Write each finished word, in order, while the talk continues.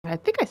I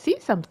think I see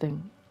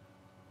something.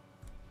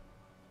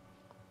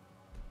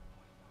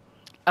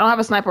 I don't have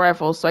a sniper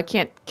rifle, so I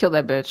can't kill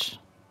that bitch.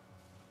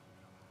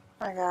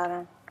 I got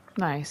him.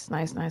 Nice,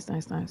 nice, nice,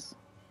 nice, nice.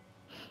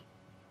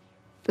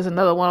 There's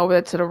another one over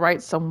there to the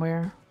right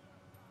somewhere.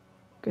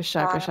 Good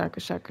shot, good Got him. shot,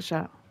 good shot, good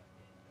shot.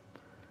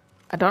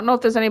 I don't know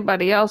if there's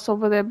anybody else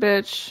over there,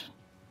 bitch.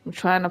 I'm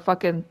trying to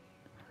fucking...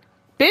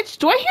 Bitch,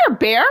 do I hear a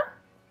bear?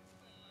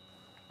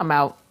 I'm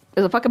out.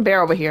 There's a fucking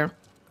bear over here.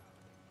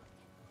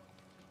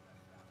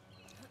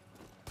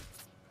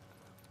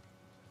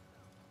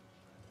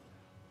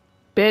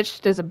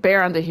 Bitch, there's a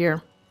bear under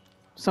here.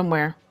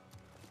 Somewhere.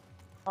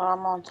 Well,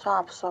 I'm on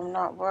top, so I'm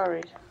not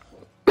worried.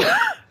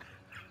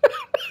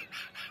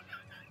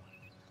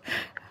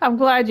 I'm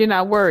glad you're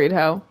not worried,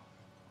 ho.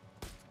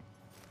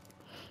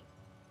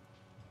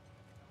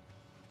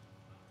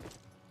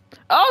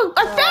 Oh,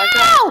 I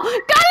fell!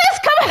 God is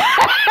coming!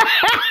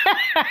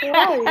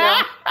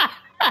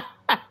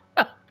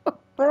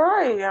 Where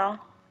are you?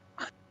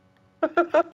 Where are you?